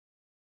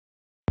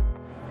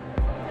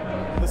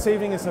This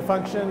evening is a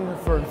function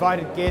for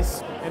invited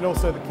guests and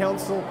also the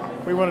council.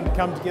 We wanted to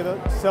come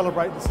together to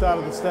celebrate the start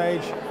of the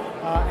stage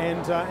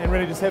and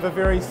really just have a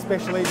very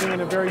special evening in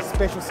a very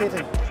special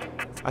setting.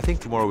 I think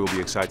tomorrow will be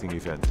an exciting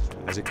event.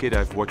 As a kid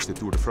I've watched the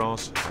Tour de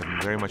France.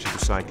 I'm very much into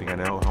cycling. I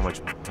know how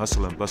much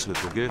hustle and bustle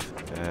it will give.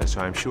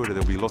 So I'm sure that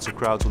there will be lots of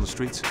crowds on the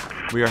streets.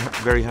 We are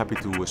very happy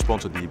to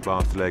sponsor the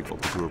Bath leg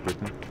of the Tour of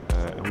Britain.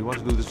 And we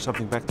want to do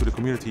something back to the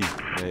community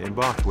in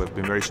Bath, who have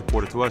been very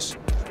supportive to us.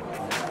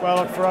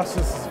 Well, for us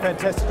this is a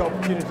fantastic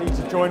opportunity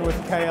to join with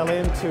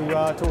KLM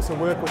to also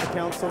work with the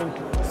council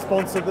and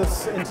sponsor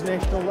this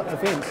international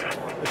event.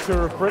 The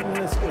Tour of Britain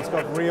has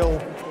got real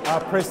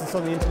presence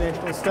on the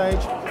international stage.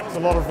 There's a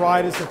lot of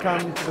riders who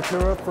come to the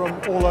Tour from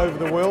all over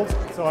the world,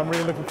 so I'm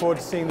really looking forward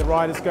to seeing the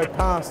riders go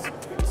past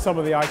some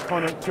of the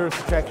iconic tourist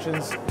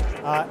attractions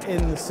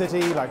in the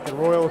city, like the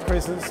Royal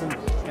Crescents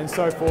and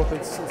so forth.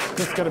 It's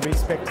just going to be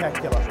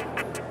spectacular.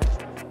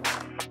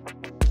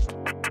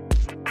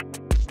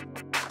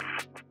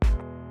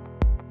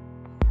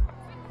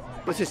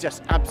 This is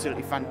just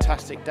absolutely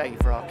fantastic day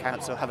for our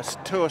council. Have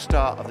a tour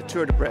start of the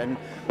Tour de Britain,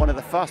 one of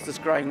the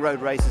fastest growing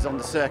road races on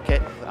the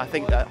circuit. I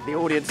think that the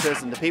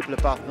audiences and the people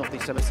of Bath, North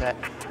East Somerset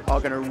are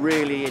going to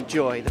really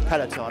enjoy the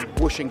peloton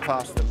whooshing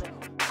past them.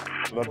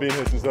 I've been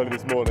here since early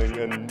this morning,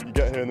 and you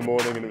get here in the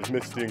morning and it was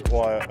misty and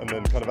quiet, and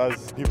then kind of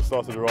as people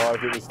started to arrive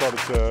it started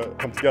to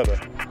come together.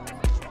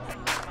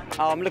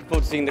 I'm looking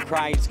forward to seeing the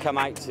crowds come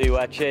out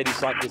to cheer these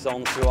cyclists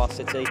on through our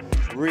city.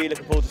 Really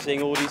looking forward to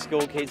seeing all these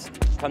school kids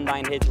come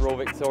down here to Royal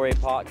Victoria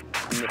Park,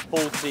 and the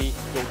 40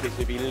 school kids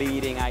will be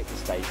leading out the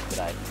stage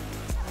today.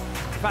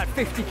 About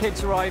 50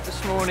 kids arrived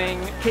this morning.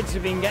 Kids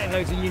have been getting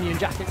loads of Union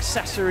Jack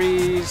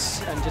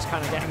accessories and just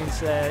kind of getting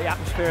into the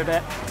atmosphere a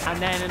bit.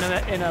 And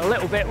then in a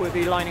little bit we'll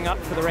be lining up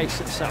for the race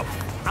itself.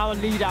 Our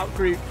lead-out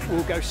group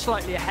will go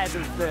slightly ahead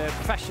of the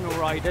professional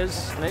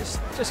riders, and it's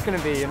just going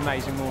to be an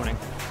amazing morning.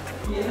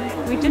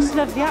 We just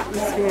love the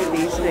atmosphere of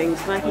these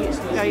things, and I think it's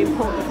very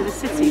important for the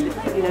city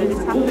that, you know, this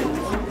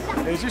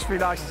happens. It's just really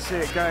nice to see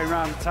it going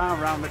around the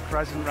town, around the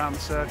Crescent, around the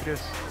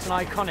circus. It's an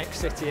iconic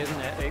city, isn't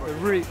it? The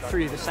route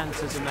through the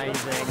centre is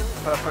amazing.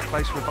 Perfect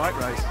place for a bike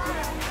race.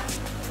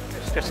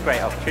 It's just a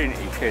great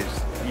opportunity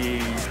because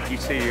you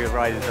see your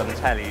riders on the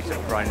telly sort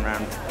of riding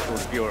around all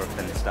of Europe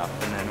and stuff,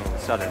 and then all of a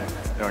sudden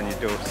they're on your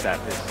doorstep.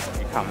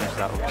 You can't miss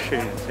that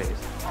opportunity.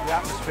 The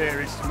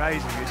atmosphere is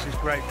amazing. It's just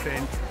great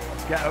fun.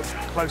 Get up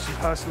close and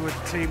personal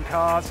with the team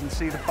cars and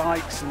see the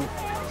bikes and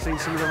see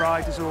some of the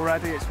riders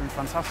already. It's been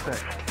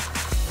fantastic.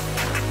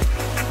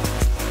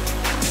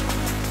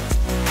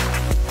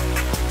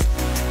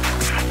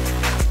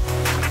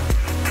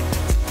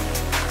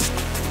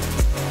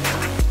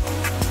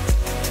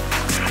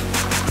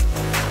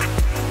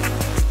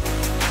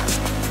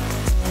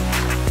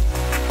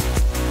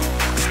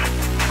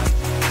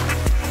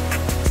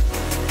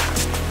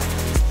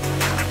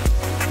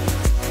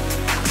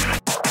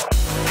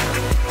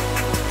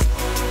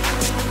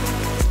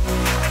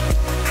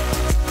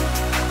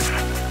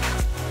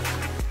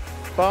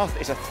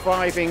 Bath is a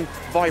thriving,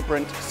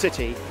 vibrant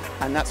city,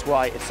 and that's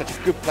why it's such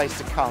a good place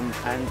to come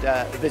and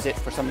visit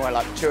for somewhere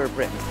like Tour of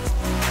Britain.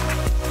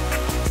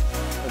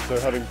 And so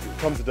having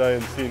come today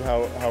and seen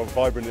how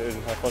vibrant it is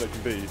and how fun it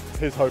can be,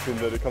 here's hoping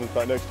that it comes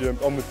back next year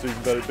and onwards to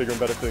even bigger and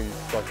better things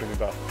cycling in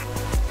Bath.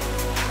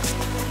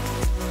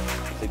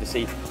 So to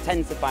see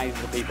tens of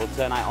thousands of people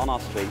turn out on our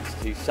streets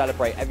to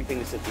celebrate everything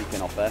the city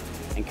can offer,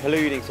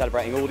 including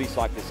celebrating all these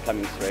cyclists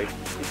coming through,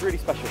 is really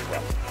special for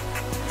us.